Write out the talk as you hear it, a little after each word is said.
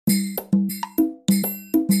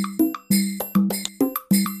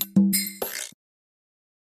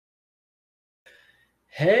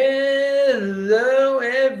Hello,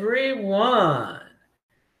 everyone.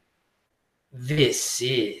 This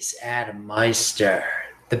is Adam Meister,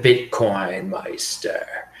 the Bitcoin Meister,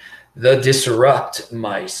 the Disrupt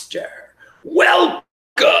Meister.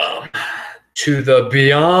 Welcome to the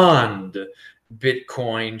Beyond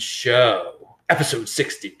Bitcoin Show, episode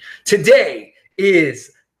 60. Today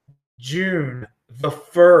is June the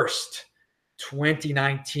 1st,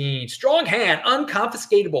 2019. Strong hand,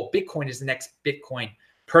 unconfiscatable. Bitcoin is the next Bitcoin.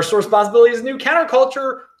 Personal responsibility is the new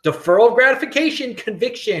counterculture. Deferral of gratification,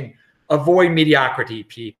 conviction. Avoid mediocrity,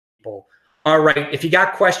 people. All right. If you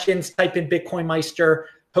got questions, type in Bitcoin Meister.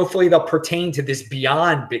 Hopefully they'll pertain to this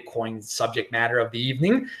Beyond Bitcoin subject matter of the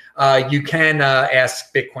evening. You can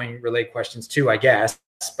ask Bitcoin related questions too, I guess,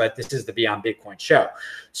 but this is the Beyond Bitcoin show.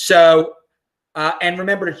 So, and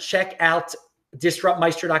remember to check out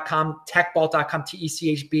disruptmeister.com, techbalt.com,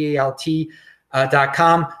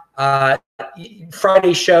 techbalt.com.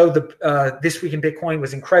 Friday show, This Week in Bitcoin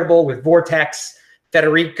was incredible with Vortex,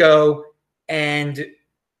 Federico, and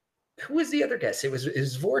who was the other guest? It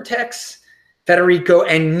was Vortex, Federico,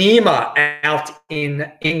 and Nima out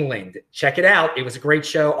in England. Check it out. It was a great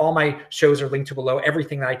show. All my shows are linked to below.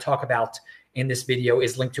 Everything that I talk about in this video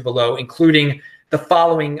is linked to below, including the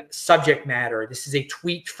following subject matter. This is a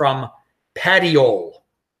tweet from Patiol.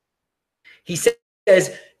 He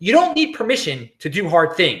says, you don't need permission to do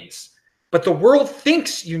hard things, but the world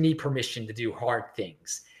thinks you need permission to do hard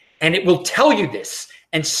things. And it will tell you this.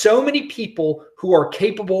 And so many people who are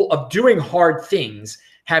capable of doing hard things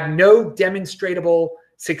have no demonstrable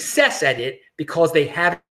success at it because they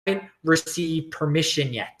haven't received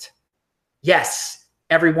permission yet. Yes,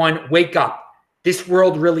 everyone, wake up. This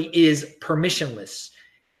world really is permissionless.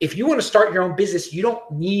 If you want to start your own business, you don't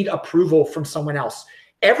need approval from someone else.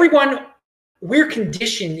 Everyone, we're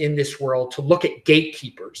conditioned in this world to look at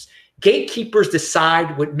gatekeepers. Gatekeepers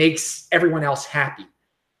decide what makes everyone else happy.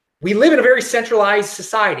 We live in a very centralized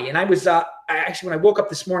society. And I was, actually, when I woke up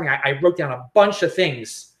this morning, I wrote down a bunch of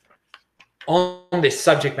things on this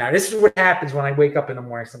subject matter. This is what happens when I wake up in the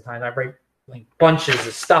morning sometimes. I write like bunches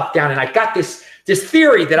of stuff down. And I've got this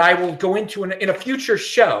theory that I will go into in a future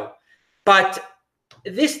show. But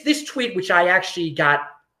this tweet, which I actually got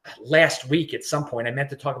last week at some point, I meant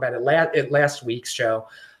to talk about it at last week's show.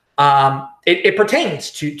 It pertains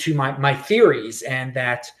to my theories, and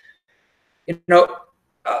that, you know,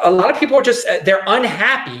 a lot of people are just, they're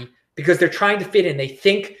unhappy because they're trying to fit in. They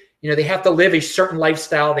think, you know, they have to live a certain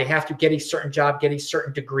lifestyle. They have to get a certain job, get a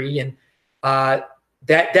certain degree. And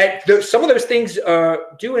some of those things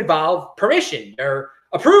do involve permission or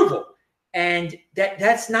approval. And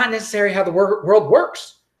that's not necessarily how the world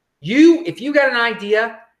works. If you got an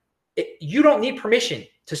idea, you don't need permission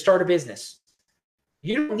to start a business.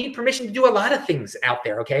 You don't need permission to do a lot of things out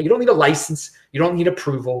there, okay? You don't need a license. You don't need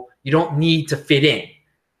approval. You don't need to fit in.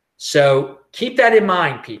 So keep that in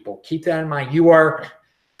mind, people. Keep that in mind.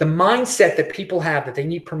 The mindset that people have that they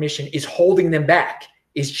need permission is holding them back.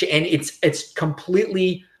 And it's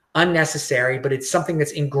completely unnecessary, but it's something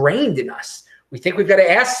that's ingrained in us. We think we've got to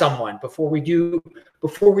ask someone before we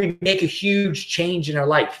make a huge change in our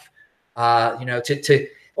life.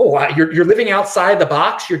 You're living outside the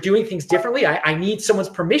box. You're doing things differently. I need someone's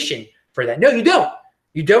permission for that. No, you don't.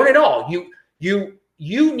 You don't at all. You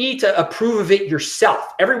need to approve of it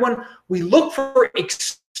yourself. Everyone, we look for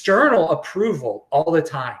external approval all the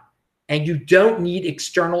time. And you don't need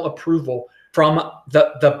external approval from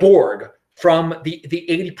the Borg, from the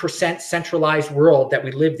 80% centralized world that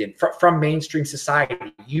we lived in, from mainstream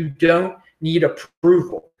society. You don't need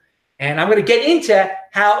approval. And I'm going to get into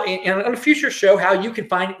how, on a future show, how you can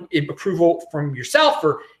find approval from yourself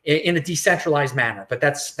or in a decentralized manner. But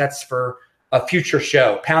that's for a future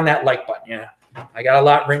show. Pound that like button. Yeah, I got a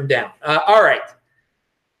lot written down. All right.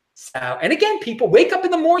 So, and again, people, wake up in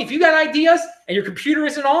the morning. If you got ideas and your computer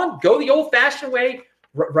isn't on, go the old-fashioned way.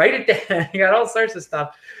 Write it down. You got all sorts of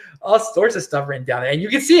stuff written down there. And you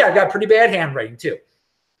can see I've got pretty bad handwriting too.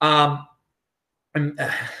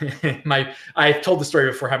 I've told the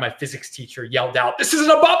story before how my physics teacher yelled out, "This is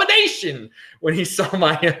an abomination," when he saw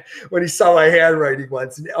my handwriting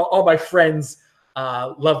once. And all my friends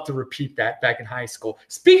loved to repeat that back in high school.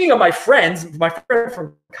 Speaking of my friend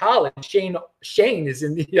from college, Shane is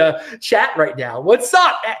in the chat right now. What's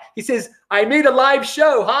up? He says, "I made a live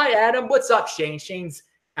show. Hi, Adam. What's up, Shane?" Shane's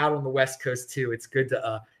out on the West Coast too. It's good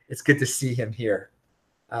to see him here.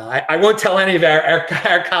 I won't tell any of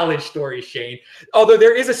our college stories, Shane. Although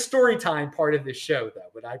there is a story time part of this show, though,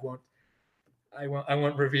 but I won't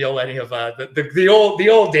reveal any of the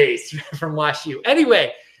old days from WashU.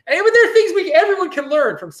 Anyway, there are things everyone can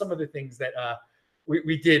learn from some of the things that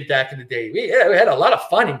we did back in the day. We had a lot of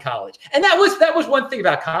fun in college, and that was one thing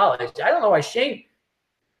about college. I don't know why Shane.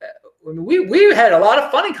 We had a lot of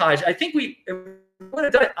fun in college. I think we would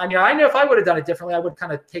have done it. I mean, I know if I would have done it differently, I would have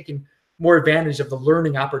kind of taken more advantage of the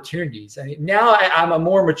learning opportunities. I mean, now I'm a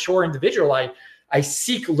more mature individual. I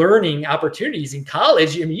seek learning opportunities in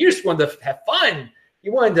college. I mean, you just wanted to have fun.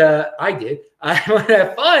 You wanted to, I did. I wanted to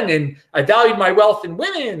have fun, and I valued my wealth in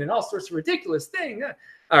women and all sorts of ridiculous things.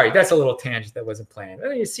 All right, that's a little tangent that wasn't planned. I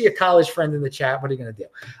mean, you see a college friend in the chat. What are you going to do?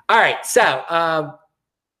 All right, so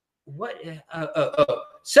what?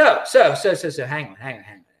 So hang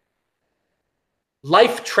on.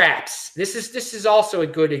 Life traps. This is also a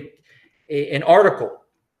good an article.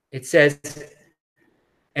 It says,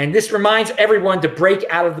 and this reminds everyone to break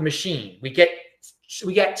out of the machine. We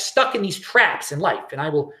get stuck in these traps in life, and I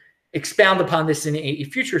will expound upon this in a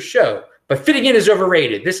future show. But fitting in is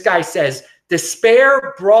overrated. This guy says,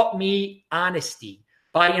 despair brought me honesty.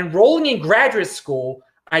 By enrolling in graduate school,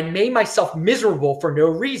 I made myself miserable for no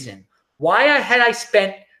reason. Why had I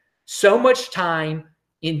spent so much time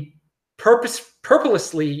in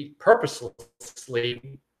purposelessly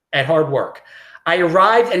at hard work? I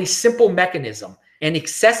arrived at a simple mechanism, an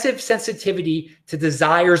excessive sensitivity to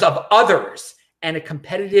desires of others and a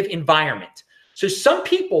competitive environment. So some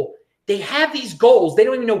people, they have these goals. They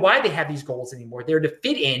don't even know why they have these goals anymore. They're to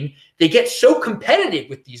fit in. They get so competitive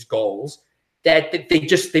with these goals that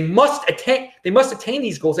they must attain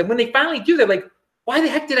these goals. And when they finally do, they're like, why the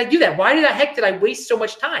heck did I do that? Why the heck did I waste so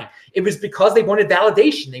much time? It was because they wanted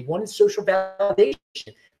validation. They wanted social validation.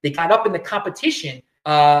 They got up in the competition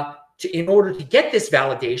in order to get this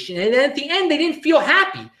validation. And then at the end, they didn't feel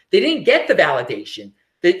happy. They didn't get the validation.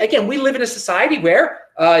 Again, we live in a society where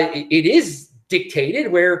it is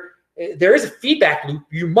dictated, where there is a feedback loop.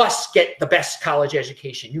 You must get the best college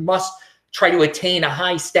education. You must try to attain a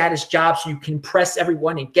high status job so you can impress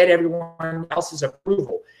everyone and get everyone else's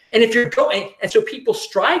approval. And if you're going, and so people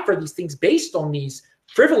strive for these things based on these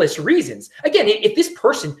frivolous reasons. Again, if this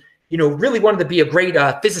person, really wanted to be a great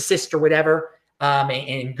physicist or whatever,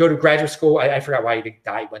 and go to graduate school. I forgot why he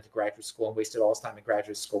died, went to graduate school and wasted all his time in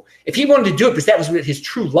graduate school. If he wanted to do it because that was what his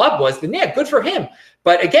true love was, then yeah, good for him.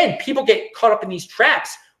 But again, people get caught up in these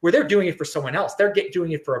traps where they're doing it for someone else. They're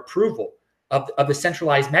doing it for approval of the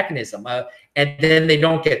centralized mechanism. And then they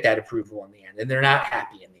don't get that approval in the end, and they're not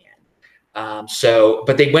happy in the end.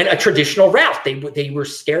 But they went a traditional route. They were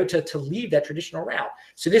scared to leave that traditional route.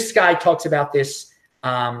 So this guy talks about this.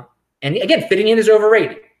 And again, fitting in is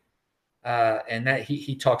overrated. And that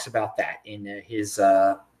he talks about that in his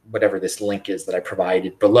whatever this link is that I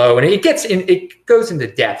provided below, and it goes into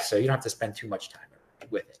depth, so you don't have to spend too much time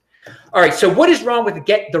with it. All right, so what is wrong with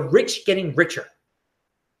the rich getting richer?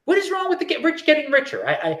 What is wrong with the rich getting richer?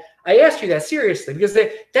 I asked you that seriously because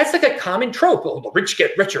that's like a common trope. Oh, the rich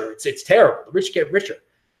get richer. It's terrible. The rich get richer.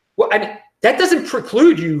 Well, I mean, that doesn't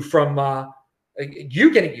preclude you from you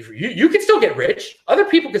can still get rich. Other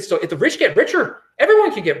people can still. If the rich get richer,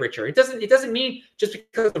 everyone can get richer. It doesn't mean just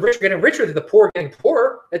because the rich are getting richer that the poor are getting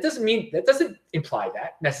poorer. That doesn't imply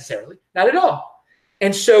that necessarily. Not at all.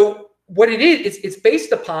 And so what it is, it's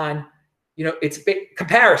based upon,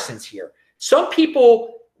 comparisons here. Some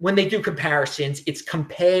people, when they do comparisons, it's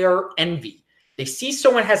compare envy. They see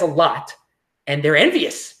someone has a lot and they're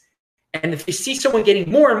envious. And if they see someone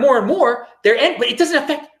getting more and more and more, but it doesn't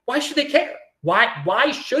affect. Why should they care?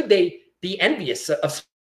 Why should they be envious of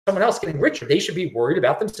someone else getting richer? They should be worried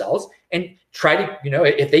about themselves and try to,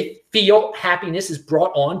 if they feel happiness is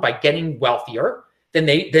brought on by getting wealthier, then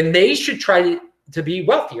they should try to be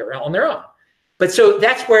wealthier on their own. But so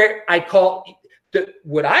that's where I call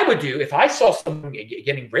what I would do if I saw someone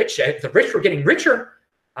getting rich, if the rich were getting richer,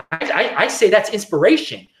 I say that's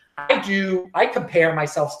inspiration. I compare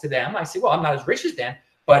myself to them. I say, well, I'm not as rich as them,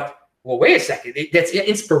 but well, wait a second. That's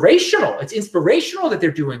inspirational. It's inspirational that they're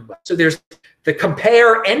doing well. So there's the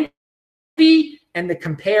compare envy and the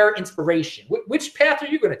compare inspiration. Which path are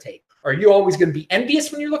you going to take? Are you always going to be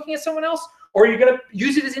envious when you're looking at someone else? Or are you going to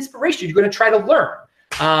use it as inspiration? You're going to try to learn.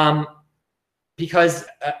 Because,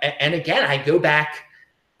 and again, I go back,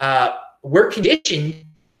 we're conditioned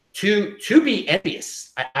to be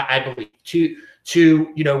envious, I believe, to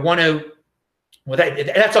want to, well,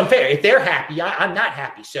 that's unfair. If they're happy, I'm not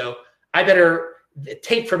happy. So I better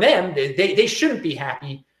take from them. They shouldn't be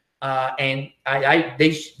happy, and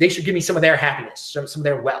they should give me some of their happiness, some of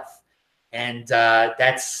their wealth. And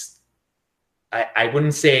that's I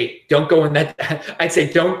wouldn't say don't go in that. I'd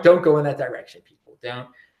say don't go in that direction, people.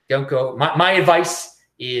 Don't go. My advice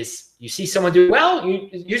is you see someone do well, you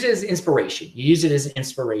use it as inspiration. You use it as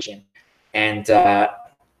inspiration, and.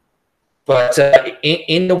 But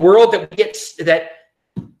in the world that we get, that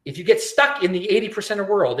if you get stuck in the 80% of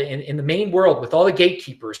world, in the main world with all the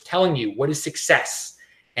gatekeepers telling you what is success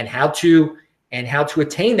and how to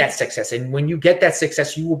attain that success, and when you get that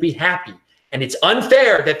success, you will be happy, and it's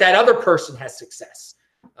unfair that that other person has success.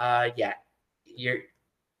 Yeah,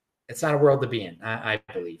 it's not a world to be in, I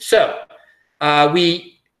believe. So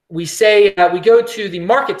we say we go to the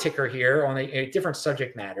market ticker here on a different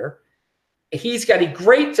subject matter. He's got a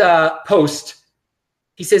great post.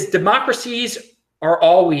 He says democracies are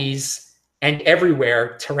always and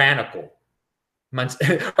everywhere tyrannical,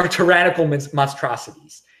 or tyrannical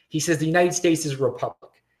monstrosities. He says the United States is a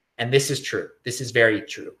republic, and this is true. This is very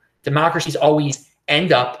true. Democracies always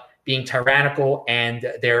end up being tyrannical, and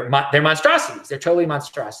they're monstrosities. They're totally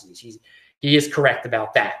monstrosities. He is correct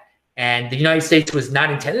about that. And the United States was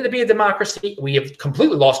not intended to be a democracy. We have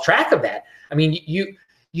completely lost track of that. I mean,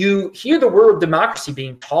 you hear the word democracy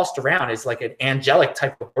being tossed around as like an angelic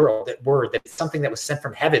type of word that's something that was sent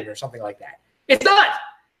from heaven or something like that. It's not.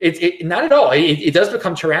 It's not at all. It does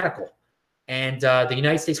become tyrannical. And the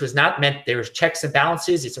United States was not meant. There's checks and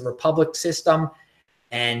balances. It's a republic system,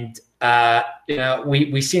 and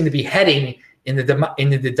we seem to be heading in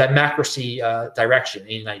the democracy direction in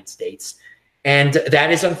the United States, and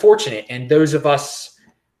that is unfortunate. And those of us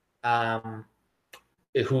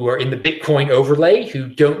who are in the Bitcoin overlay, who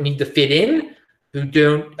don't need to fit in, who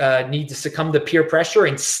don't need to succumb to peer pressure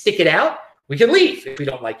and stick it out, we can leave if we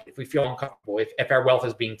don't like it, if we feel uncomfortable, if our wealth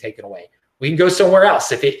is being taken away. We can go somewhere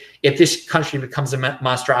else if this country becomes a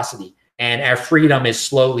monstrosity and our freedom is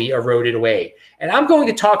slowly eroded away. And I'm going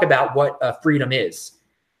to talk about what freedom is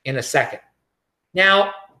in a second.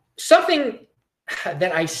 Now, something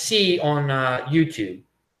that I see on YouTube,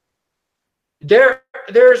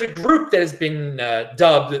 there's a group that has been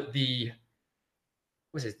dubbed the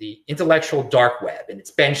intellectual dark web, and it's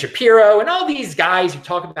Ben Shapiro and all these guys who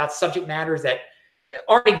talk about subject matters that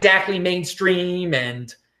aren't exactly mainstream,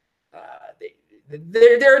 and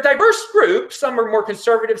they're a diverse group. Some are more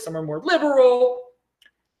conservative, some are more liberal,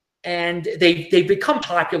 and they've become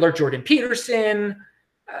popular. Jordan Peterson,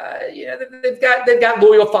 they've got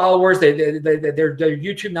loyal followers. Their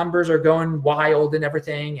YouTube numbers are going wild and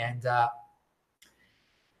everything, and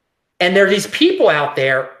there are these people out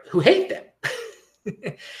there who hate them.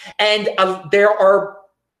 And there are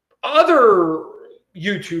other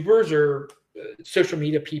YouTubers or social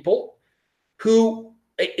media people who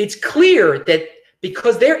it's clear that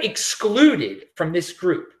because they're excluded from this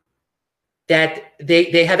group, that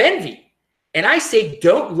they have envy. And I say,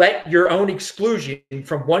 don't let your own exclusion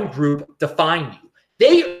from one group define you.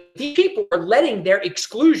 These people are letting their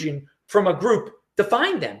exclusion from a group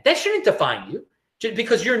define them. That shouldn't define you. Just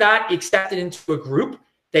because you're not accepted into a group,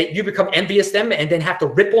 that you become envious of them and then have to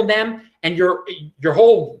rip on them, and your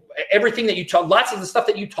whole everything that you talk, lots of the stuff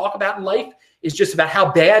that you talk about in life is just about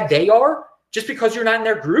how bad they are. Just because you're not in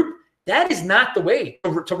their group, that is not the way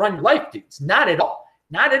to run your life, dudes. Not at all.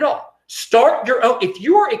 Not at all. Start your own. If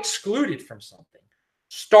you are excluded from something,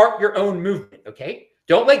 start your own movement. Okay.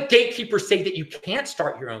 Don't let gatekeepers say that you can't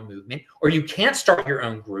start your own movement or you can't start your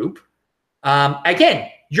own group. Again,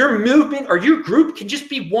 your movement or your group can just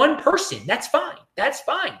be one person. That's fine. That's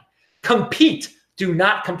fine. Compete. Do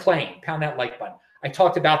not complain. Pound that like button. I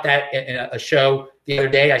talked about that in a show the other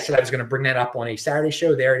day. I said I was going to bring that up on a Saturday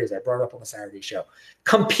show. There it is. I brought it up on the Saturday show.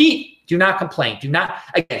 Compete. Do not complain. Do not.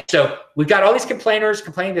 Again, so we've got all these complainers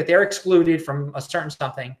complaining that they're excluded from a certain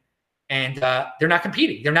something, and they're not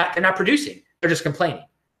competing. They're not producing. They're just complaining.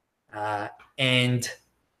 And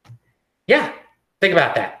yeah, think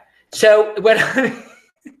about that. So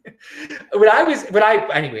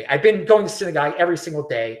anyway, I've been going to synagogue every single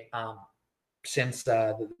day since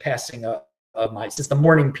the passing since the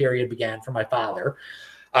mourning period began for my father.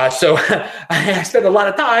 So I spent a lot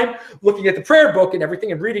of time looking at the prayer book and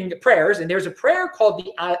everything and reading the prayers. And there's a prayer called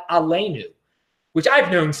the Aleinu, which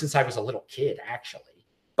I've known since I was a little kid, actually.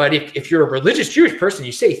 But if you're a religious Jewish person,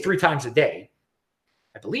 you say 3 times a day.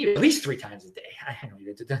 I believe at least 3 times a day.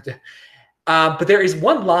 But there is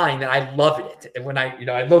one line that I loved it. And when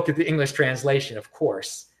I looked at the English translation, of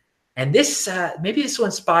course, and this, maybe this will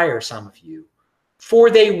inspire some of you.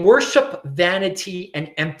 For they worship vanity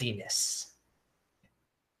and emptiness.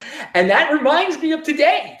 And that reminds me of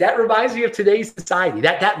today. That reminds me of today's society.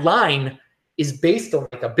 That line is based on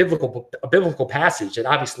like a biblical passage that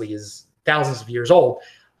obviously is thousands of years old.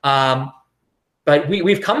 But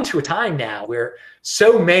we've come to a time now where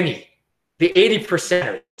so many, the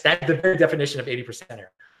 80%ers, that's the very definition of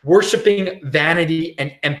 80%er, worshiping vanity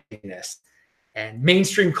and emptiness. And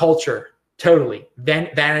mainstream culture, totally,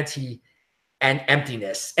 vanity and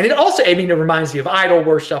emptiness. And it also, I mean, it reminds me of idol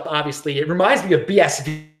worship, obviously. It reminds me of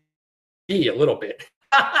BSV a little bit.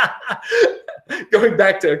 Going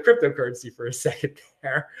back to cryptocurrency for a second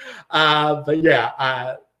there. But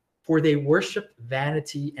yeah, for they worship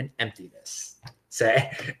vanity and emptiness. So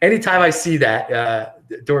anytime I see that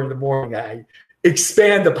during the morning, I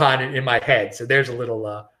expand upon it in my head. So there's a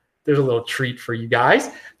little treat for you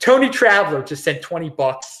guys. Tony Traveler just sent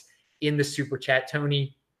 $20 in the super chat.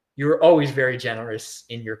 Tony, you're always very generous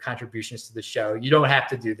in your contributions to the show. You don't have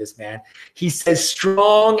to do this, man. He says,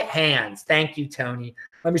 strong hands. Thank you, Tony.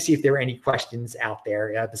 Let me see if there were any questions out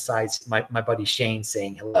there besides my buddy Shane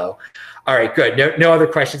saying hello. All right, good. No other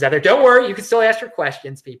questions out there. Don't worry. You can still ask your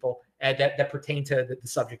questions, people, that pertain to the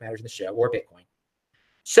subject matters in the show or Bitcoin.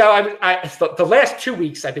 So the last 2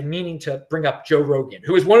 weeks, I've been meaning to bring up Joe Rogan,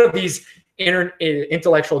 who is one of these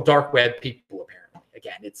intellectual dark web people, apparently.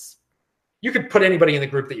 Again, you can put anybody in the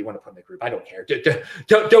group that you want to put in the group. I don't care.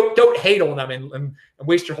 Don't hate on them and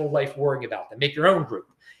waste your whole life worrying about them. Make your own group.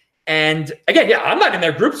 And again, yeah, I'm not in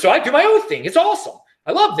their group, so I do my own thing. It's awesome.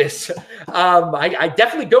 I love this. I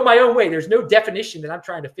definitely go my own way. There's no definition that I'm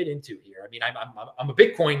trying to fit into here. I mean, I'm a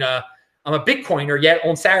Bitcoiner, yet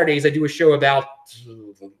on Saturdays I do a show about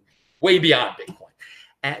way beyond Bitcoin.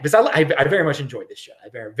 Because I very much enjoyed this show. I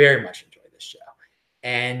very, very much enjoyed this show.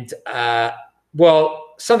 And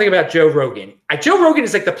well, something about Joe Rogan. Joe Rogan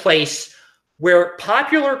is like the place where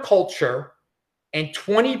popular culture and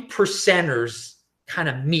 20%ers kind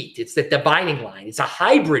of meet. It's the dividing line. It's a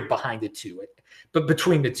hybrid behind the two, but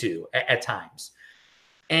between the two at times.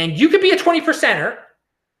 And you could be a 20%er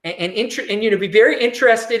and be very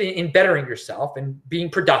interested in bettering yourself and being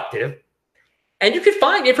productive. And you can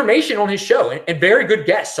find information on his show and very good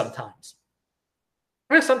guests sometimes.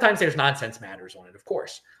 Well, sometimes there's nonsense matters on it, of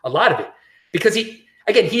course, a lot of it, because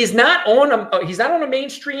he's not on a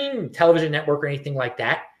mainstream television network or anything like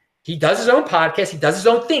that. He does his own podcast. He does his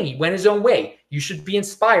own thing. He went his own way. You should be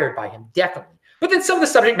inspired by him, definitely. But then some of the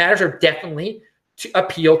subject matters are definitely to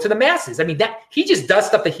appeal to the masses. I mean, that he just does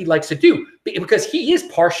stuff that he likes to do because he is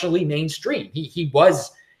partially mainstream. He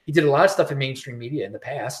did a lot of stuff in mainstream media in the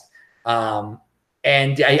past. And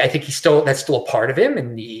I think that's still a part of him.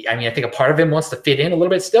 And I think a part of him wants to fit in a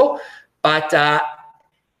little bit still. But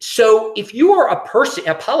so if you are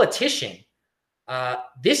a politician,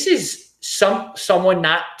 this is someone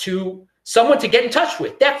to get in touch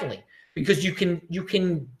with, definitely, because you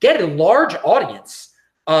can get a large audience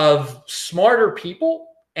of smarter people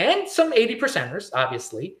and some 80%ers,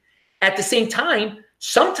 obviously. At the same time,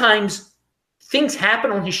 sometimes things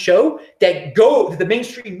happen on his show that the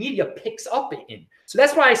mainstream media picks up in. So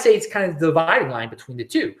that's why I say it's kind of the dividing line between the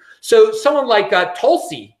two. So someone like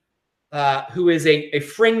Tulsi, who is a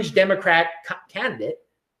fringe Democrat candidate,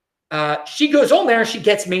 she goes on there and she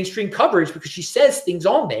gets mainstream coverage because she says things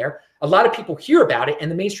on there. A lot of people hear about it, and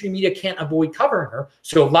the mainstream media can't avoid covering her.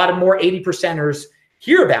 So a lot of more 80%ers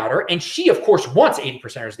hear about her, and she, of course, wants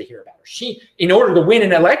 80%ers to hear about her. She, in order to win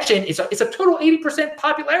an election, it's a total 80%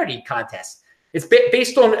 popularity contest. It's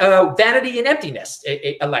based on vanity and emptiness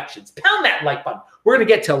elections. Pound that like button. We're going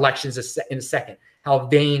to get to elections in a second, how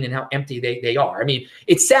vain and how empty they are. I mean,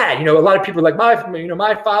 it's sad. A lot of people are like, my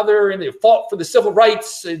father, and they fought for the civil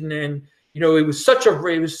rights, and it was such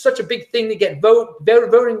a big thing to get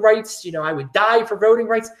voting rights. I would die for voting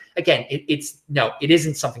rights. Again, it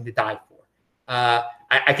isn't something to die for.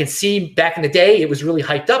 I can see back in the day it was really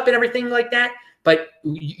hyped up and everything like that. But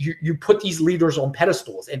you put these leaders on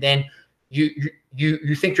pedestals, and then you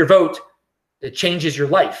think your vote changes your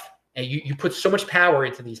life, and you put so much power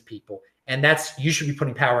into these people, and you should be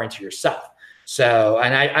putting power into yourself. So,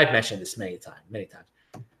 and I've mentioned this many times.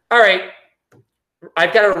 All right,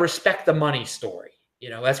 I've got a respect the money story.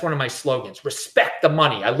 That's one of my slogans. Respect the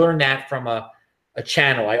money. I learned that from a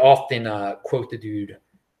channel. I often quote the dude,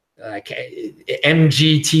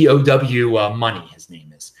 MGTOW money. His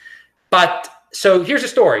name is. But so here's a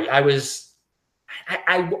story.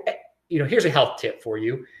 Here's a health tip for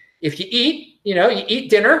you. If you eat, you eat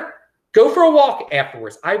dinner, go for a walk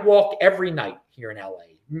afterwards. I walk every night here in LA.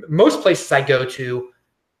 Most places I go to,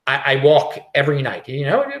 I walk every night.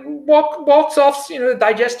 Walks off, the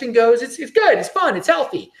digestion goes. It's good. It's fun. It's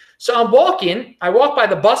healthy. So I'm walking. I walk by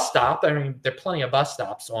the bus stop. I mean, there are plenty of bus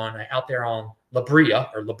stops out there on La Brea,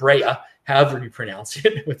 however you pronounce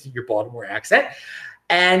it with your Baltimore accent.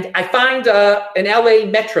 And I find an LA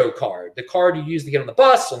Metro card, the card you use to get on the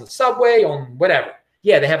bus, on the subway, on whatever.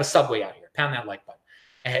 Yeah, they have a subway out here. Pound that like button.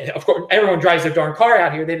 And of course, everyone drives their darn car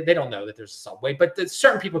out here. They don't know that there's a subway, but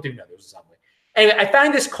certain people do know there's a subway. Anyway, I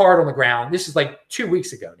found this card on the ground. This is like 2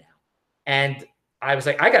 weeks ago now. And I was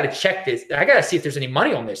like, I got to check this. I got to see if there's any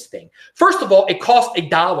money on this thing. First of all, it cost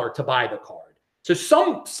 $1 to buy the card.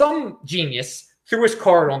 So some genius threw his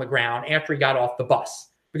card on the ground after he got off the bus.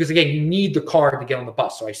 Because again, you need the card to get on the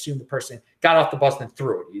bus. So I assume the person got off the bus and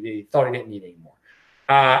threw it. He thought he didn't need it anymore.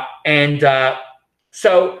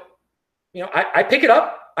 So, you know, I pick it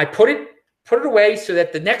up, I put it away so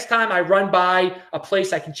that the next time I run by a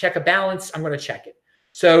place I can check a balance, I'm going to check it.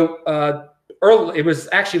 So early, it was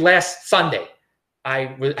actually last Sunday.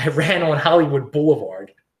 I ran on Hollywood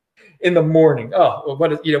Boulevard in the morning. Oh,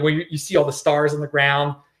 what, you know, when you see all the stars on the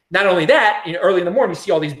ground. Not only that, you know, early in the morning, you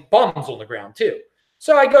see all these bums on the ground too.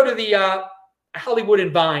 So I go to the Hollywood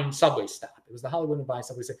and Vine subway stop. It was the Hollywood and Vine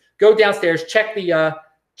subway stop. Go downstairs, check the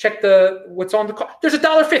what's on the card. There's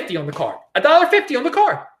 $1.50 on the card. $1.50 on the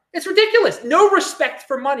card. It's ridiculous. No respect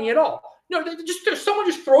for money at all. No, someone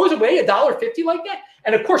just throws away $1.50 like that.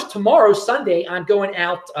 And of course, tomorrow, Sunday, I'm going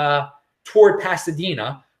out toward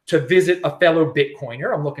Pasadena to visit a fellow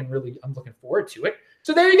Bitcoiner. I'm looking forward to it.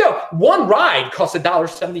 So there you go. One ride costs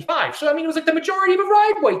 $1.75. So I mean, it was like the majority of a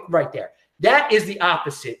ride right there. That is the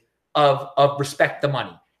opposite of respect the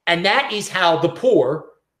money. And that is how the poor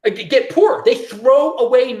get poorer. They throw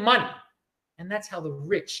away money. And that's how the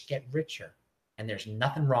rich get richer. And there's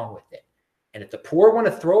nothing wrong with it. And if the poor want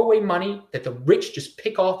to throw away money that the rich just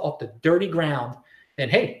pick off the dirty ground, then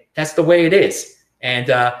hey, that's the way it is. And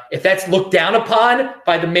if that's looked down upon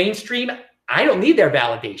by the mainstream, I don't need their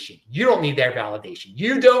validation. You don't need their validation.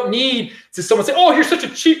 You don't need to someone say, oh, you're such a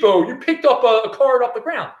cheapo. You picked up a card off the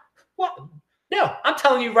ground. What? No, I'm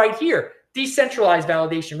telling you right here, decentralized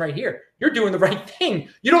validation right here. You're doing the right thing.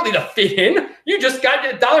 You don't need to fit in. You just got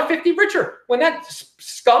 $1.50 richer. When that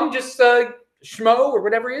scum just schmo or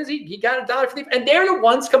whatever it is, he got $1.50. And they're the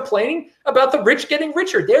ones complaining about the rich getting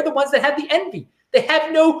richer. They're the ones that have the envy. They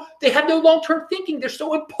have no long-term thinking. They're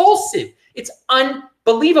so impulsive. It's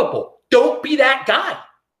unbelievable. Don't be that guy.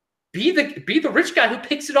 Be the rich guy who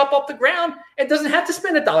picks it up off the ground and doesn't have to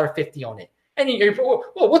spend $1.50 on it. And you're, well,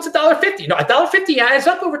 what's $1.50? No, $1.50 adds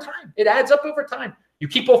up over time. It adds up over time. You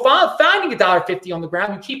keep on finding $1.50 on the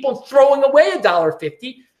ground. You keep on throwing away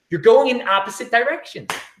 $1.50. You're going in opposite directions,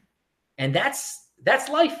 and that's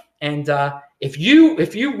life. And if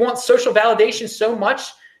you want social validation so much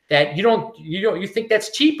that you think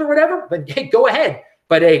that's cheap or whatever, then hey, go ahead.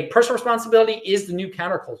 But a personal responsibility is the new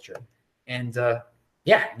counterculture. And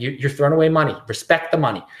yeah, you're throwing away money. Respect the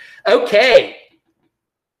money. Okay.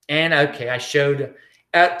 And okay, I showed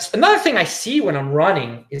another thing I see when I'm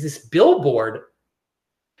running is this billboard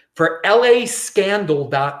for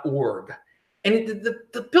lascandal.org. And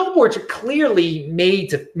the billboards are clearly made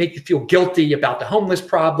to make you feel guilty about the homeless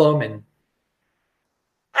problem. And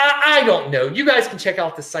I don't know. You guys can check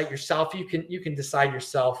out the site yourself. You can decide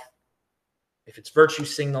yourself if it's virtue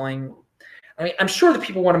signaling. I mean, I'm sure that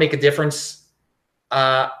people want to make a difference.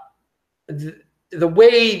 The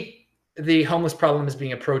way the homeless problem is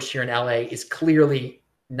being approached here in LA is clearly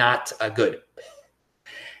not good.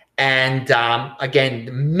 And again,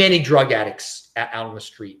 many drug addicts out on the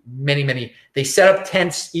street, many, they set up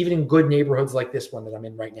tents, even in good neighborhoods like this one that I'm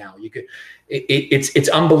in right now. It's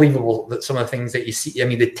unbelievable that some of the things that you see. I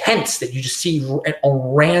mean, the tents that you just see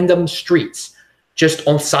on random streets, just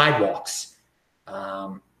on sidewalks.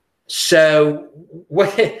 So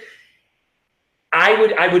what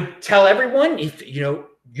I would tell everyone, if you don't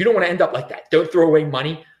want to end up like that, don't throw away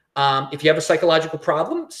money. If you have a psychological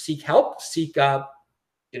problem, seek help, seek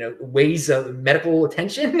ways of medical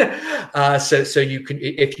attention. So you can,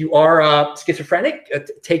 if you are schizophrenic,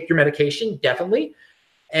 take your medication, definitely.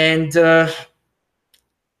 And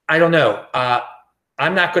I don't know,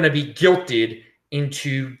 I'm not going to be guilted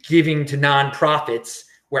into giving to nonprofits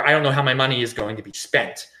where I don't know how my money is going to be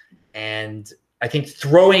spent. And I think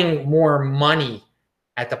throwing more money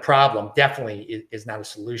at the problem definitely is not a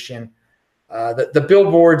solution. The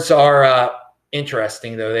billboards are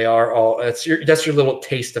interesting, though. They are all, that's your little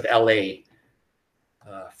taste of LA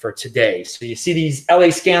for today. So you see these LA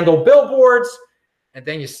scandal billboards, and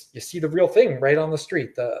then you see the real thing right on the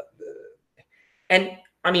street. And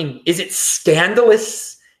I mean, is it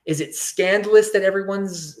scandalous? Is it scandalous that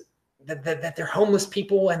everyone's that they're homeless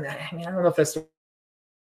people? And I mean, I don't know if that's the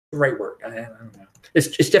right word. I don't know.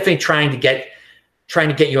 It's definitely trying to get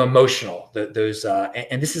you emotional.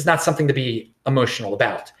 And this is not something to be emotional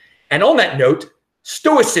about. And on that note,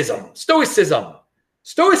 Stoicism teaches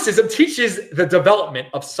the development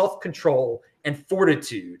of self-control and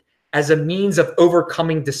fortitude as a means of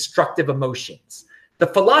overcoming destructive emotions. The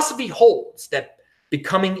philosophy holds that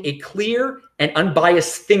becoming a clear and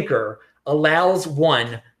unbiased thinker allows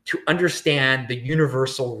one to understand the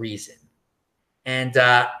universal reason. And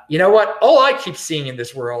you know what? All I keep seeing in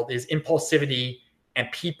this world is impulsivity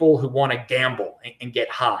and people who want to gamble and get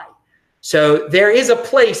high. So there is a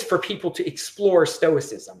place for people to explore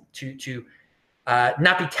stoicism, to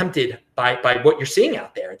not be tempted by what you're seeing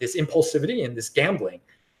out there, this impulsivity and this gambling,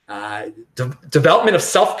 development of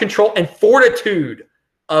self-control and fortitude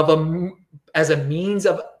as a means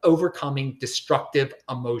of overcoming destructive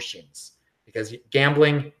emotions. Because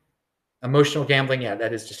gambling, emotional gambling, yeah,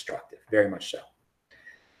 that is destructive, very much so.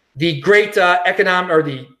 The great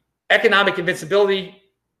economic invincibility,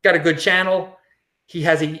 got a good channel. He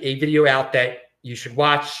has a video out that you should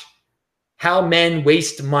watch, How Men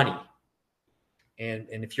Waste Money. And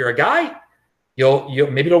if you're a guy,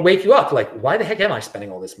 maybe it'll wake you up. Like, why the heck am I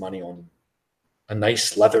spending all this money on a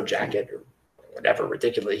nice leather jacket or whatever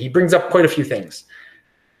ridiculous? He brings up quite a few things.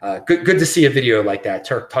 Good to see a video like that,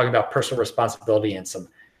 talking about personal responsibility and some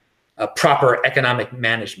proper economic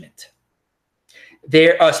management.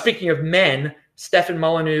 Speaking of men, Stefan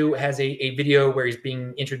Molyneux has a video where he's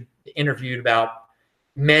being interviewed about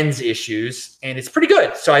men's issues, and it's pretty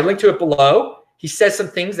good. So I linked to it below. He says some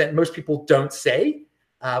things that most people don't say,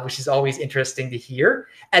 which is always interesting to hear.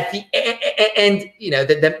 At the end, you know,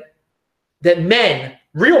 that men,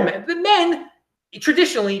 real men, the men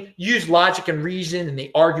traditionally use logic and reason, and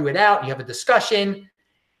they argue it out. You have a discussion.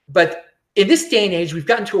 But in this day and age, we've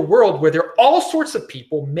gotten to a world where there are all sorts of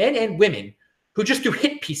people, men and women, who just do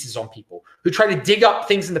hit pieces on people, who try to dig up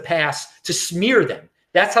things in the past to smear them.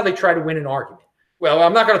 That's how they try to win an argument. Well,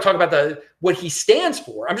 I'm not going to talk about what he stands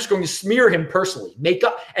for. I'm just going to smear him personally, make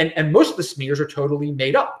up. And most of the smears are totally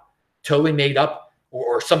made up,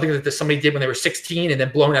 or something that somebody did when they were 16 and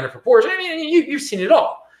then blown out of proportion. I mean, you've seen it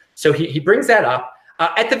all. So he brings that up.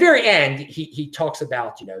 At the very end, he talks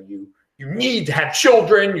about, you know, you need to have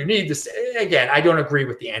children. You need to, again, I don't agree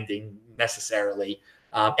with the ending necessarily.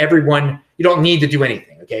 Everyone, you don't need to do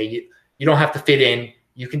anything. Okay. You don't have to fit in.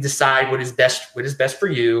 You can decide what is best for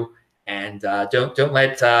you. And don't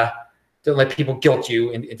let people guilt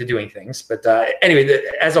you into doing things. But anyway,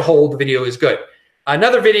 as a whole, the video is good.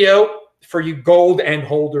 Another video for you gold end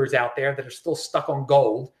holders out there that are still stuck on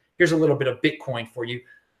gold. Here's a little bit of Bitcoin for you.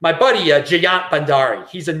 My buddy Jayant Bhandari,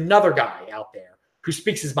 he's another guy out there who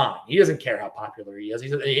speaks his mind. He doesn't care how popular he is.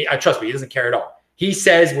 Trust me, he doesn't care at all. He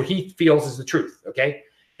says what he feels is the truth, okay?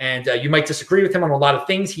 And you might disagree with him on a lot of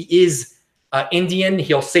things. He is Indian.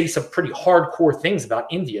 He'll say some pretty hardcore things about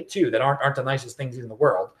India too that aren't the nicest things in the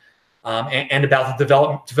world, and about the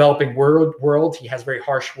developing world. He has very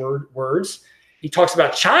harsh words. He talks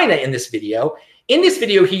about China in this video. In this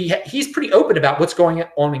video, he's pretty open about what's going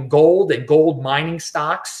on in gold and gold mining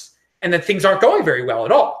stocks, and that things aren't going very well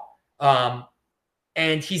at all.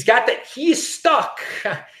 And he's got that he is stuck.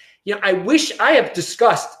 You know, I've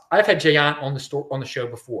had Jayant on the show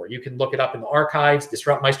before. You can look it up in the archives,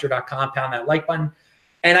 disruptmeister.com, pound that like button.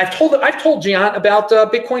 And I've told Jayant about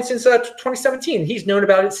Bitcoin since 2017. He's known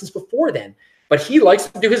about it since before then. But he likes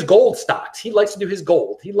to do his gold stocks. He likes to do his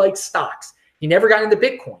gold. He likes stocks. He never got into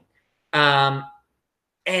Bitcoin.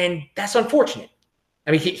 And that's unfortunate.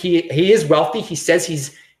 I mean, he is wealthy. He says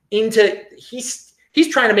he's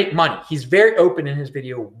trying to make money. He's very open in his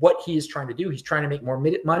video what he is trying to do. He's trying to make more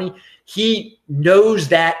money. He knows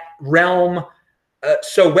that realm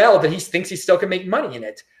so well that he thinks he still can make money in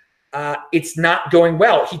it. It's not going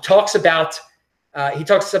well. He talks about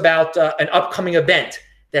an upcoming event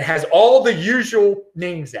that has all the usual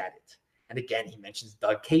names at it. And again, he mentions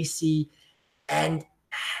Doug Casey, and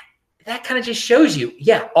that kind of just shows you,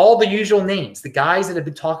 yeah, all the usual names, the guys that have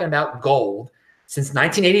been talking about gold since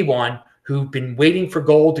 1981. Who've been waiting for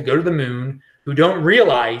gold to go to the moon, who don't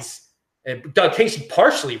realize, Doug Casey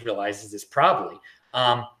partially realizes this probably,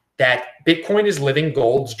 that Bitcoin is living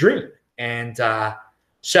gold's dream. And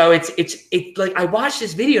so it's like, I watched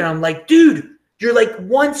this video and I'm like, dude, you're like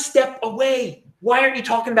one step away. Why aren't you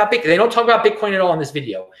talking about Bitcoin? They don't talk about Bitcoin at all in this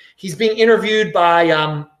video. He's being interviewed by,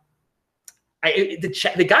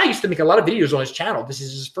 the guy used to make a lot of videos on his channel. This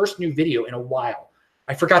is his first new video in a while.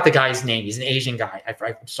 I forgot the guy's name. He's an Asian guy.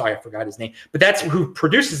 I'm sorry, I forgot his name. But that's who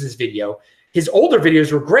produces this video. His older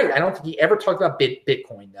videos were great. I don't think he ever talked about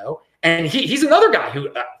Bitcoin, though. And he's another guy who,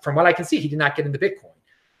 from what I can see, he did not get into Bitcoin.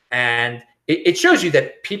 And it shows you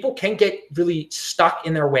that people can get really stuck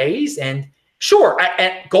in their ways. And sure,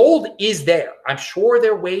 gold is there. I'm sure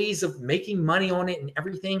there are ways of making money on it and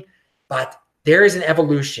everything. But there is an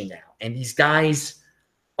evolution now. And these guys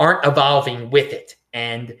aren't evolving with it.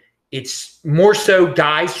 And it's more so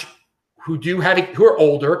guys who are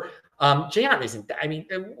older. Jayant isn't. I mean,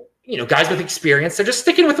 you know, guys with experience. They're just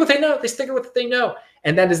sticking with what they know. They stick with what they know,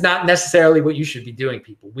 and that is not necessarily what you should be doing,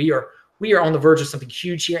 people. We are we are on the verge of something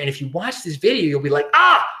huge here. And if you watch this video, you'll be like,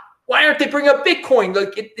 why aren't they bringing up Bitcoin?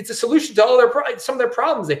 Like it's a solution to all some of their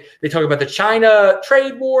problems. They talk about the China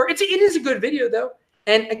trade war. It is a good video though.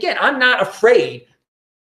 And again, I'm not afraid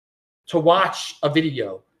to watch a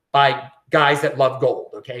video by guys that love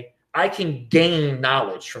gold. Okay, I can gain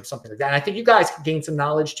knowledge from something like that. And I think you guys can gain some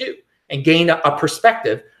knowledge too, and gain a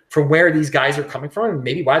perspective from where these guys are coming from and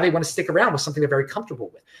maybe why they want to stick around with something they're very comfortable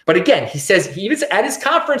with. But again, he says he even at his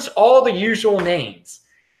conference, all the usual names.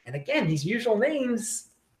 And again, these usual names,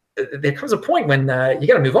 there comes a point when you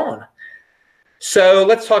got to move on. So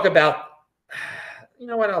let's talk about, you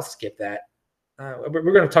know what, I'll skip that. We're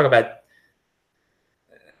going to talk about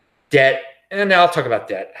debt, and I'll talk about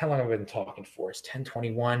debt. How long have I been talking for? It's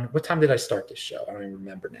 10:21. What time did I start this show? I don't even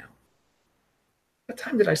remember now. What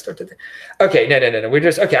time did I start the thing? Okay, no. We're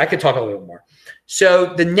just, okay, I could talk a little more.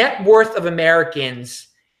 So the net worth of Americans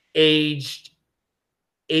aged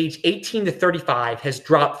 18 to 35 has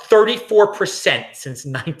dropped 34% since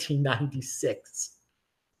 1996.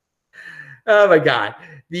 Oh my God.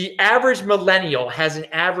 The average millennial has an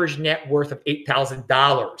average net worth of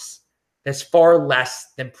 $8,000. That's far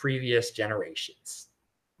less than previous generations.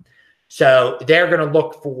 So they're going to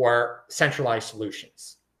look for centralized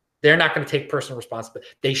solutions. They're not going to take personal responsibility.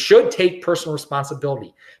 They should take personal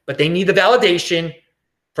responsibility, but they need the validation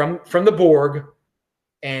from the Borg.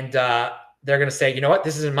 And they're going to say, you know what,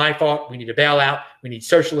 this isn't my fault. We need a bailout. We need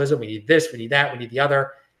socialism. We need this. We need that. We need the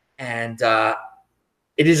other. And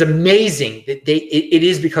it is amazing that it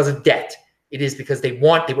is because of debt. It is because they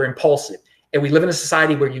were impulsive. And we live in a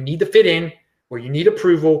society where you need to fit in, where you need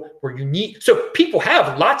approval, so people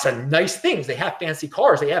have lots of nice things. They have fancy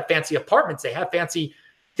cars. They have fancy apartments. They have fancy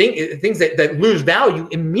things that lose value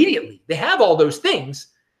immediately. They have all those things,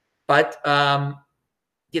 but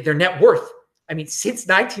their net worth, I mean, since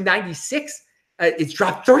 1996, it's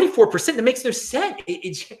dropped 34%. It makes no sense.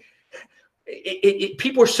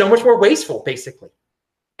 People are so much more wasteful, basically.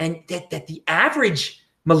 And that the average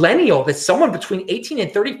millennial, that's someone between 18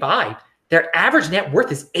 and 35, their average net worth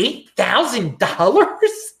is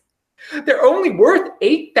 $8,000. They're only worth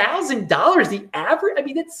 $8,000. The average, I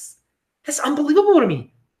mean, that's unbelievable to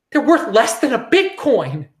me. They're worth less than a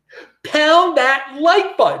Bitcoin. Pound that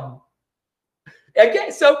like button.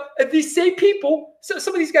 Again, so these same people, so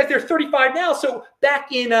some of these guys, they're 35 now. So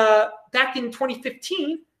back in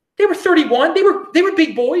 2015, they were 31. They were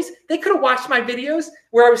big boys. They could have watched my videos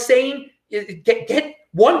where I was saying get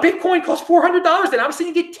one Bitcoin costs $400, and I was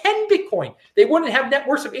saying get 10 Bitcoin. They wouldn't have net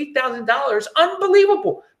worths of $8,000.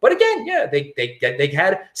 Unbelievable. But again, yeah, they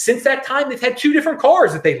had, since that time, they've had 2 different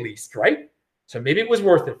cars that they leased, right? So maybe it was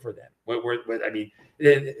worth it for them. I mean,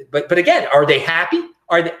 but again, are they happy?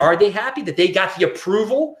 Are they happy that they got the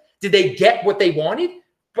approval? Did they get what they wanted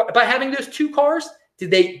by having those 2 cars?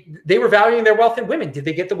 They were valuing their wealth in women. Did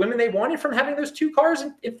they get the women they wanted from having those 2 cars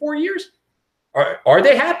in 4 years? Are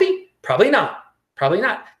they happy? Probably not. Probably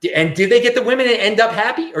not. And did they get the women and end up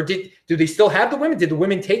happy? Or do they still have the women? Did the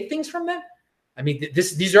women take things from them? I mean,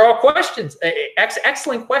 these are all questions,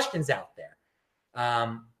 excellent questions out there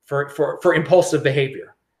for impulsive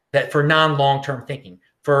behavior, that for non-long-term thinking,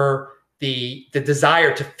 for the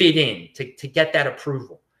desire to fit in, to get that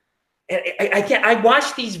approval. And I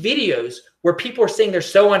watch these videos where people are saying they're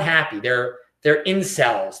so unhappy. They're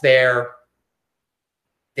incels. They're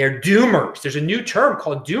doomers. There's a new term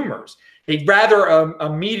called doomers. They'd rather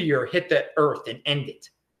a meteor hit the earth and end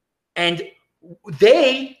it. And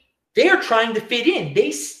they are trying to fit in.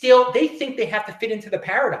 They think they have to fit into the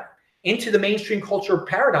paradigm, into the mainstream culture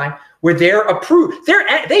paradigm where they're approved.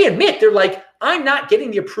 They admit, they're like, I'm not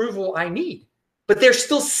getting the approval I need. But they're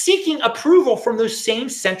still seeking approval from those same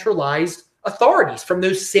centralized authorities, from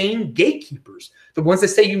those same gatekeepers, the ones that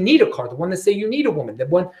say you need a car, the one that say you need a woman, the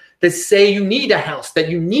one that say you need a house, that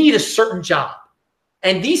you need a certain job.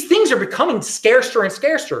 And these things are becoming scarcer and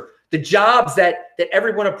scarcer. The jobs that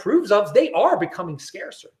everyone approves of, they are becoming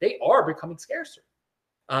scarcer. They are becoming scarcer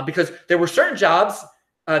because there were certain jobs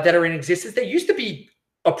that are in existence that used to be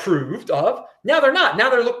approved of. Now they're not. Now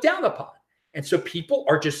they're looked down upon. And so people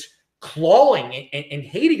are just clawing and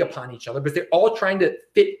hating upon each other because they're all trying to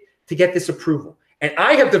fit to get this approval. And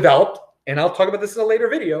I have developed, and I'll talk about this in a later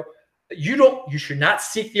video, you should not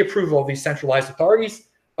seek the approval of these centralized authorities,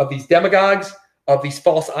 of these demagogues, of these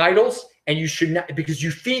false idols, and you should not, because you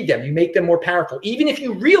feed them, you make them more powerful. Even if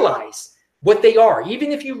you realize what they are,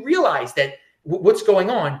 even if you realize that what's going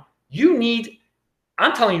on,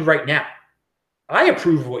 I'm telling you right now, I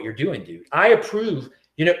approve of what you're doing, dude. I approve.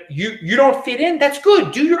 You don't fit in. That's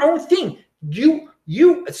good. Do your own thing.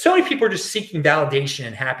 So many people are just seeking validation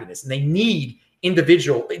and happiness, and they need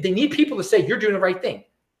people to say, you're doing the right thing.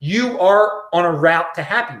 you are on a route to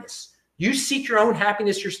happiness. You seek your own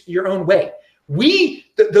happiness your own way.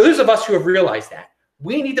 Those of us who have realized that,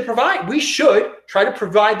 we should try to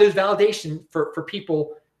provide those validation for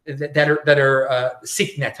people that are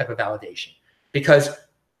seeking that type of validation. Because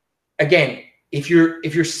again, if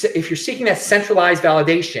you're seeking that centralized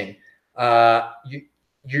validation,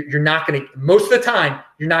 you're not going to, most of the time,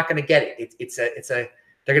 you're not going to get it.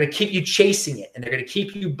 They're going to keep you chasing it, and they're going to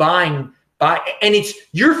keep you buying, and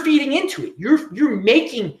you're feeding into it. You're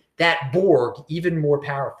making that Borg even more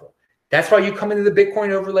powerful. That's why you come into the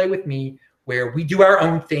Bitcoin overlay with me, where we do our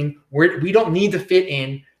own thing. We don't need to fit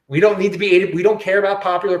in. We don't need to be aided. We don't care about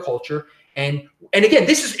popular culture. And again,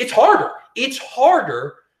 it's harder. It's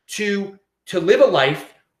harder to live a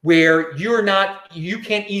life where you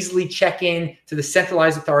can't easily check in to the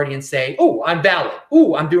centralized authority and say, oh, I'm valid.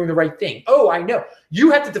 Oh, I'm doing the right thing. Oh, I know.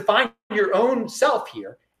 You have to define your own self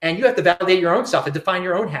here, and you have to validate your own self and define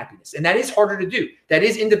your own happiness. And that is harder to do. That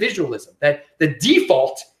is individualism. That the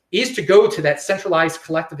default is to go to that centralized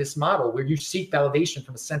collectivist model where you seek validation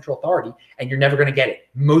from a central authority, and you're never going to get it.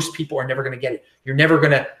 Most people are never going to get it. You're never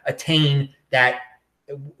going to attain that,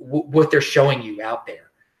 what they're showing you out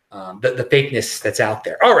there, the fakeness that's out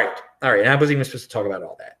there. All right. And I wasn't even supposed to talk about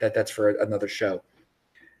all that. That's for another show.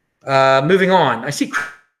 Moving on. I see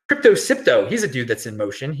Crypto Sipto. He's a dude that's in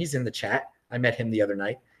motion. He's in the chat. I met him the other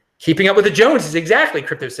night. Keeping up with the Joneses. Exactly,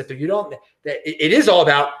 Crypto Sipto. It is all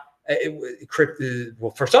about,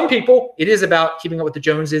 well, for some people, it is about keeping up with the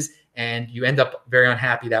Joneses, and you end up very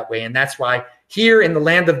unhappy that way. And that's why here in the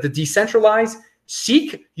land of the decentralized,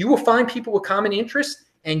 you will find people with common interests,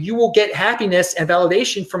 and you will get happiness and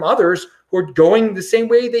validation from others who are going the same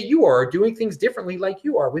way that you are, doing things differently like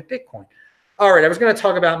you are with Bitcoin. All right, I was going to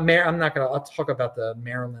talk about I'll talk about the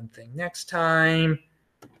Maryland thing next time.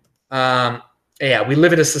 We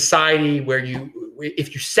live in a society where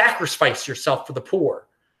if you sacrifice yourself for the poor,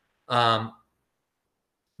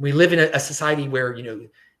 we live in a society where,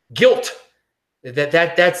 guilt,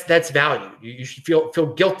 that's value. You should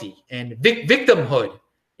feel guilty, and victimhood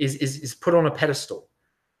is put on a pedestal.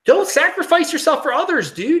 Don't sacrifice yourself for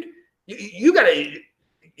others, dude. You gotta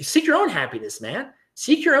seek your own happiness, man.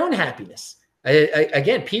 Seek your own happiness.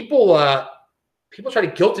 Again, people try to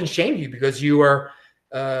guilt and shame you because you are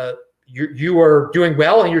doing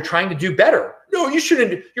well and you're trying to do better. No, you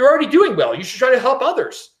shouldn't. You're already doing well. You should try to help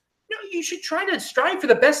others. No, you should try to strive for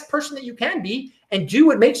the best person that you can be and do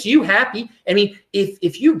what makes you happy. I mean,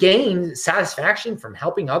 if you gain satisfaction from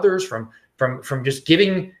helping others, from just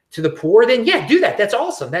giving to the poor, then yeah, do that. That's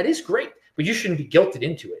awesome. That is great. But you shouldn't be guilted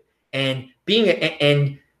into it. And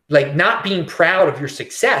not being proud of your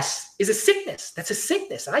success is a sickness. That's a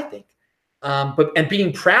sickness, I think. But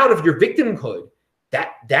being proud of your victimhood,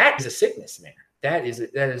 that is a sickness, man. That is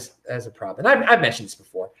a problem. And I've mentioned this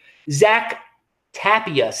before. Zach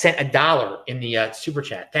Tapia sent $1 in the super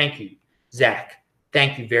chat. Thank you, Zach.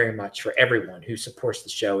 Thank you very much for everyone who supports the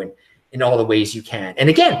show in all the ways you can. And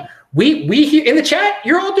again, we here in the chat,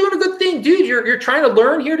 you're all doing a good thing, dude. You're trying to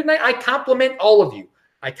learn here tonight. I compliment all of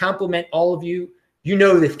you. You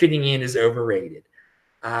know that fitting in is overrated.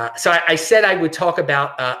 So I said I would talk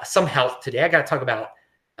about some health today. I got to talk about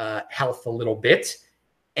health a little bit.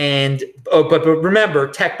 And but remember,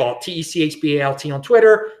 TechBalt, TechBalt on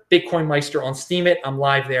Twitter, Bitcoin Meister on Steemit. I'm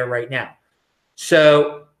live there right now.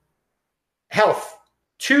 So health.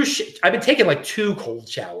 I've been taking like 2 cold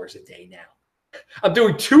showers a day now. I'm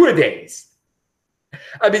doing 2 a days.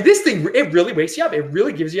 I mean, this thing, it really wakes you up. It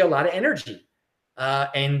really gives you a lot of energy.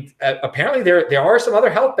 And apparently there are some other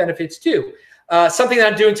health benefits too. Something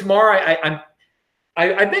that I'm doing tomorrow,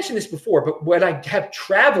 I mentioned this before, but when I have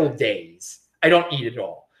travel days, I don't eat at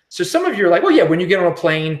all. So some of you are like, well, yeah, when you get on a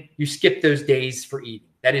plane, you skip those days for eating.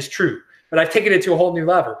 That is true. But I've taken it to a whole new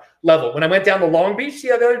level. When I went down to Long Beach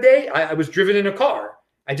the other day, I was driven in a car.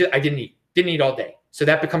 I didn't eat all day. So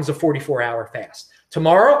that becomes a 44-hour fast.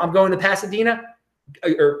 Tomorrow, I'm going to Pasadena,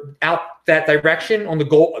 or out that direction on the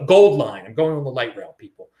gold line. I'm going on the light rail,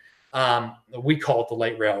 people. We call it the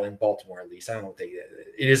light rail in Baltimore, at least. I don't know what it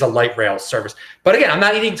is, a light rail service. But again, I'm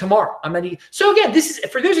not eating tomorrow. So again, this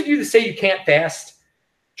is for those of you that say you can't fast.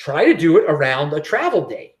 Try to do it around a travel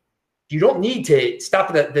day. You don't need to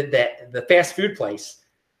stop at the fast food place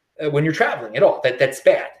when you're traveling at all. That's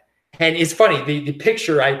bad. And it's funny. The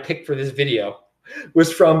picture I picked for this video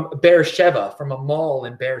was from Beersheba, from a mall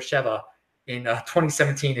in Beersheba in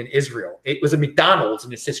 2017 in Israel. It was a McDonald's,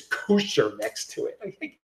 and it says kosher next to it.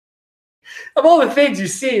 Of all the things you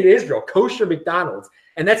see in Israel, kosher McDonald's,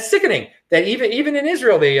 and that's sickening. That even in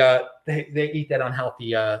Israel they eat that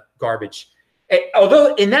unhealthy garbage.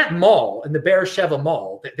 Although in that mall, in the Beersheba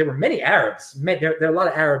Mall, there were many Arabs. There are a lot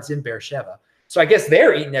of Arabs in Beersheba. So I guess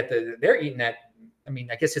they're eating at. I mean,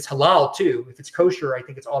 I guess it's halal too. If it's kosher, I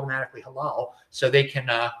think it's automatically halal, so they can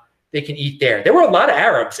eat there. There were a lot of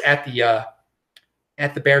Arabs at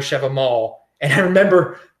the Beersheba Mall, and I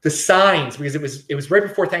remember the signs because it was right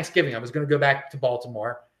before Thanksgiving. I was going to go back to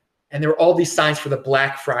Baltimore, and there were all these signs for the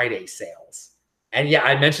Black Friday sales. And yeah,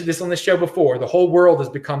 I mentioned this on the show before. The whole world has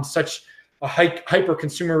become such a hyper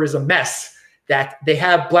consumerism mess that they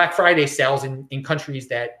have Black Friday sales in countries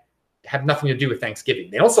that have nothing to do with Thanksgiving.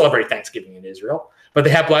 They don't celebrate Thanksgiving in Israel, but they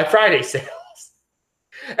have Black Friday sales.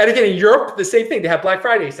 And again, in Europe, the same thing. They have Black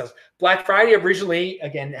Friday sales. Black Friday originally,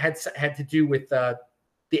 again, had to do with the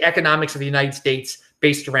economics of the United States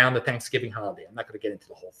based around the Thanksgiving holiday. I'm not going to get into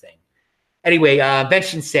the whole thing. Anyway,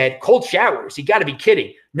 Vention said, cold showers. You got to be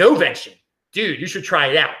kidding. No, Vention. Dude, you should try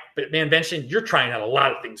it out. But man, Vention, you're trying out a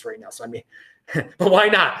lot of things right now. So I mean, but why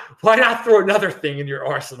not? Why not throw another thing in your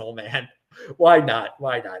arsenal, man? Why not?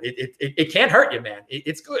 Why not? It can't hurt you, man.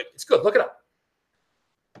 It's good. It's good. Look it up.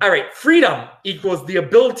 All right. Freedom equals the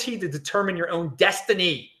ability to determine your own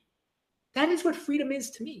destiny. That is what freedom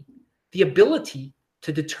is to me. The ability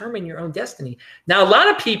to determine your own destiny. Now, a lot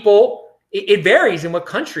of people, it varies in what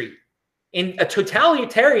country. In a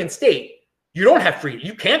totalitarian state, you don't have freedom.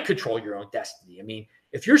 You can't control your own destiny. I mean,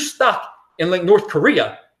 if you're stuck in like North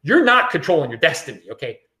Korea, you're not controlling your destiny,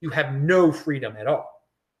 okay? You have no freedom at all.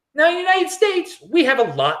 Now, in the United States, we have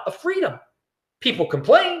a lot of freedom. People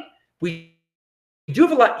complain. We do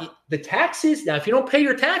have a lot. The taxes, now, if you don't pay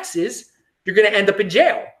your taxes, you're going to end up in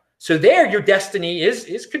jail. So there, your destiny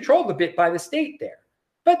is controlled a bit by the state there.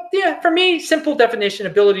 But yeah, for me, simple definition,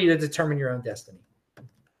 ability to determine your own destiny.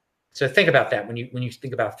 So think about that when you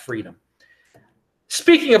think about freedom.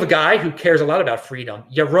 Speaking of a guy who cares a lot about freedom,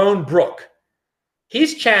 Yaron Brook.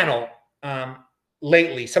 His channel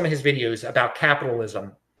lately, some of his videos about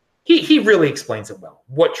capitalism, he really explains it well,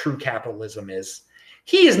 what true capitalism is.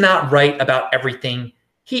 He is not right about everything.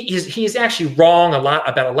 He is actually wrong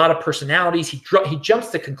about a lot of personalities. He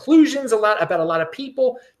jumps to conclusions about a lot of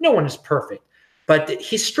people. No one is perfect. But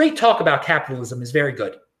his straight talk about capitalism is very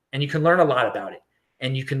good. And you can learn a lot about it.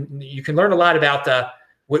 And you can learn a lot about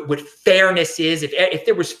what fairness is. If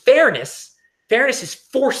there was fairness is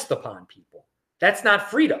forced upon people. That's not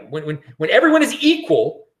freedom. When everyone is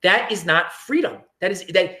equal, that is not freedom.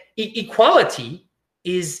 Equality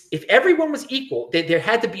is, if everyone was equal, there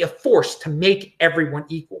had to be a force to make everyone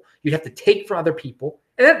equal. You'd have to take from other people,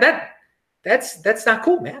 and that's not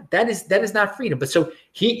cool, man. That is not freedom. But so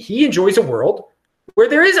he enjoys a world where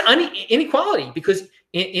there is inequality, because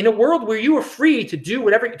in a world where you are free to do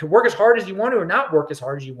whatever, to work as hard as you want to or not work as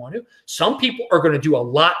hard as you want to, some people are going to do a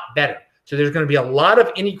lot better. So there's going to be a lot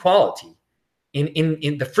of inequality.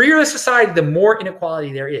 In the freer the society, the more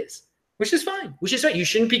inequality there is, which is fine. You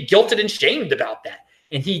shouldn't be guilted and shamed about that.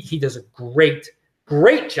 And he does a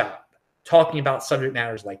great job talking about subject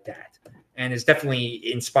matters like that, and has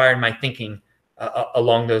definitely inspired my thinking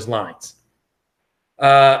along those lines.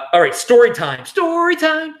 All right, story time.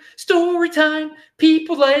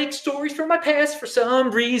 People like stories from my past for some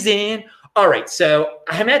reason. All right, so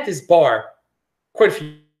I'm at this bar quite a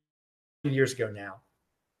few years ago now.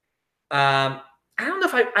 I don't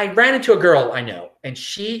know if I ran into a girl I know, and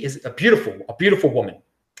she is a beautiful woman.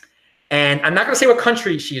 And I'm not going to say what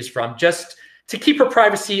country she is from, just to keep her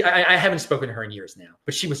privacy. I haven't spoken to her in years now,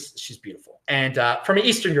 but she's beautiful. And from an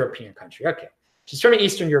Eastern European country. Okay. She's from an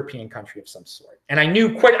Eastern European country of some sort. And I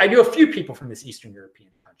knew a few people from this Eastern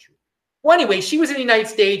European country. Well, anyway, she was in the United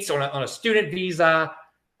States on a student visa,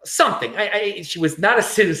 something. She was not a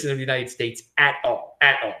citizen of the United States at all.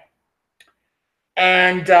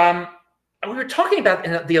 And we were talking about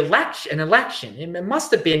an election. It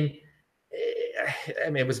must have been,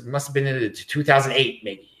 must have been in 2008,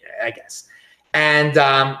 maybe, I guess. And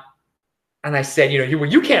I said,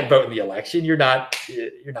 you can't vote in the election. You're not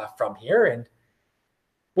from here. And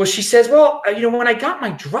well, she says, well, when I got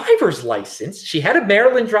my driver's license, she had a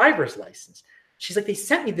Maryland driver's license. She's like, they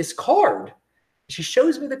sent me this card. She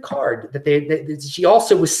shows me the card that she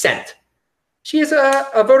also was sent. She has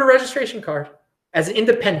a voter registration card as an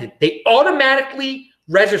independent. They automatically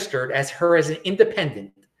registered her as an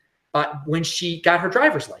independent when she got her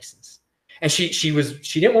driver's license. And she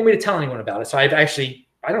didn't want me to tell anyone about it. So I don't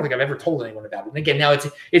think I've ever told anyone about it. And again, now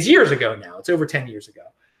it's years ago now. It's over 10 years ago.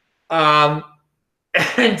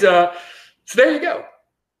 So there you go.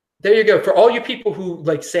 There you go. For all you people who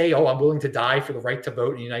say, oh, I'm willing to die for the right to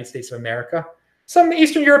vote in the United States of America. Some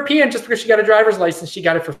Eastern European, just because she got a driver's license, she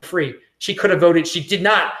got it for free. She could have voted. She did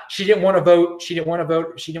not. She didn't want to vote. She didn't want to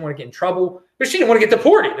vote. She didn't want to get in trouble, but she didn't want to get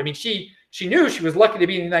deported. I mean, she she knew she was lucky to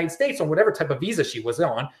be in the United States on whatever type of visa she was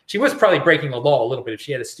on. She was probably breaking the law a little bit. If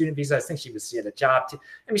she had a student visa, I think she had a job too.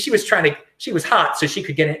 I mean, she was hot, so she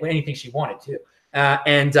could get anything she wanted to.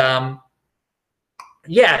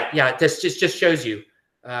 This just shows you,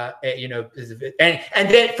 and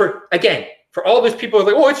then for all those people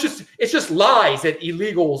like, oh, it's just lies that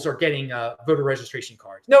illegals are getting voter registration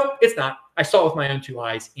cards. No, it's not. I saw it with my own two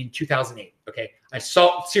eyes in 2008. Okay, I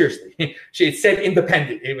saw, seriously. It said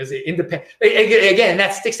independent. It was independent. Again,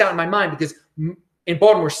 that sticks out in my mind because in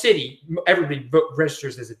Baltimore City, everybody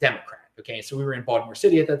registers as a Democrat. Okay, so we were in Baltimore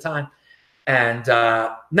City at that time. And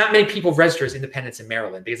not many people register as independents in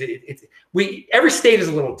Maryland because every state is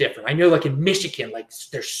a little different. I know, like in Michigan, like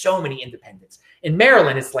there's so many independents. In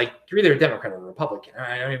Maryland, it's like you're either a Democrat or a Republican.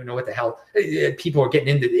 I don't even know what the hell people are getting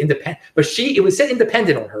into the independent. But it was said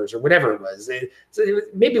independent on hers or whatever it was.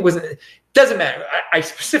 Maybe it wasn't. It doesn't matter. I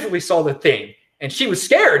specifically saw the thing, and she was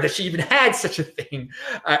scared that she even had such a thing.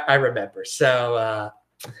 I remember. So,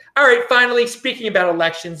 all right. Finally, speaking about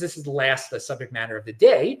elections, this is the last subject matter of the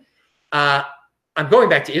day. I'm going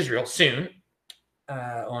back to Israel soon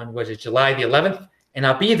on, July the 11th, and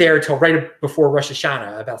I'll be there until right before Rosh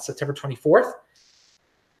Hashanah, about September 24th.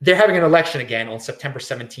 They're having an election again on September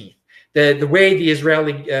 17th. The way the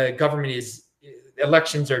Israeli government is,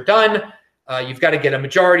 elections are done, you've got to get a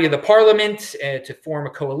majority of the parliament to form a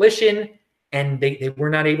coalition, and they were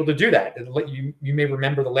not able to do that. You may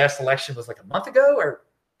remember the last election was like a month ago,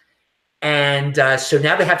 so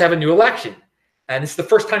now they have to have a new election. And it's the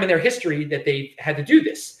first time in their history that they've had to do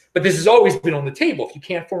this. But this has always been on the table. If you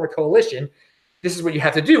can't form a coalition, this is what you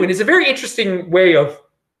have to do. And it's a very interesting way of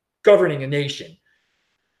governing a nation.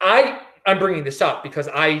 I'm bringing this up because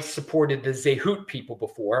I supported the Zehut people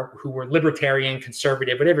before, who were libertarian,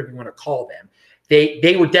 conservative, whatever you want to call them.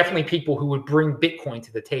 They were definitely people who would bring Bitcoin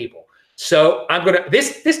to the table. So I'm going to,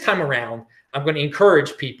 this time around, I'm going to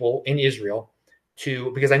encourage people in Israel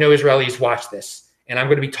because I know Israelis watch this. And I'm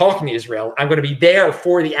going to be talking to Israel. I'm going to be there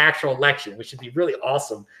for the actual election, which would be really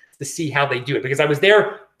awesome to see how they do it. Because I was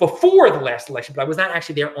there before the last election, but I was not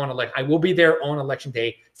actually there on election. I will be there on election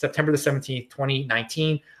day, September the 17th,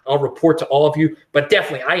 2019. I'll report to all of you. But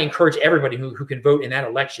definitely, I encourage everybody who can vote in that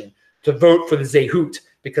election to vote for the Zehut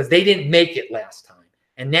because they didn't make it last time.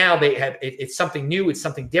 And now they have. It's something new. It's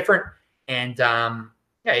something different. And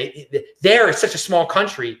there is such a small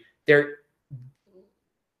country.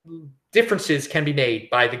 Differences can be made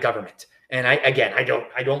by the government. And I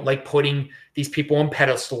don't like putting these people on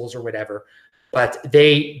pedestals or whatever, but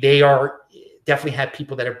they are definitely have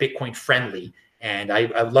people that are Bitcoin friendly. And I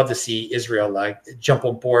would love to see Israel jump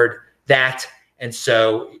on board that. And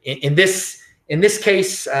so in this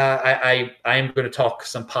case, I am going to talk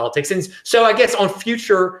some politics. And so I guess on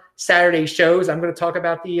future Saturday shows, I'm going to talk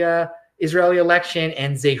about the Israeli election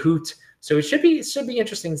and Zehut. So it should be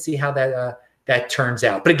interesting to see how that turns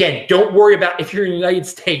out. But again, don't worry about, if you're in the United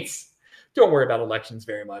States, don't worry about elections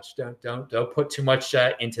very much. Don't put too much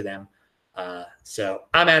into them. So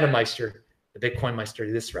I'm Adam Meister, the Bitcoin Meister,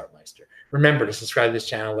 this Route Meister. Remember to subscribe to this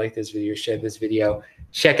channel, like this video, share this video.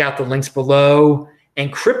 Check out the links below.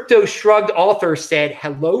 And Crypto Shrugged author said,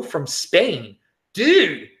 hello from Spain.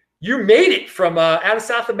 Dude, you made it from out of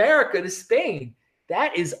South America to Spain.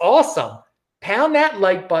 That is awesome. Pound that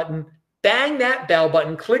like button. Bang that bell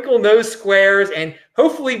button, click on those squares, and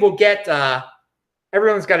hopefully we'll get,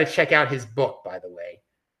 everyone's got to check out his book, by the way.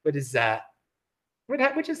 What is that?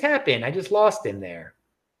 What just happened? I just lost him there.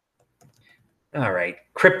 All right.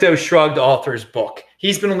 Crypto Shrugged author's book.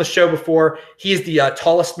 He's been on the show before. He is the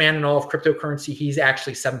tallest man in all of cryptocurrency. He's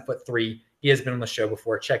actually 7'3". He has been on the show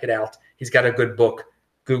before. Check it out. He's got a good book.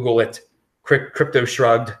 Google it. Crypto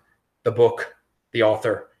Shrugged, the book, the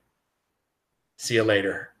author. See you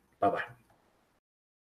later. Bye-bye.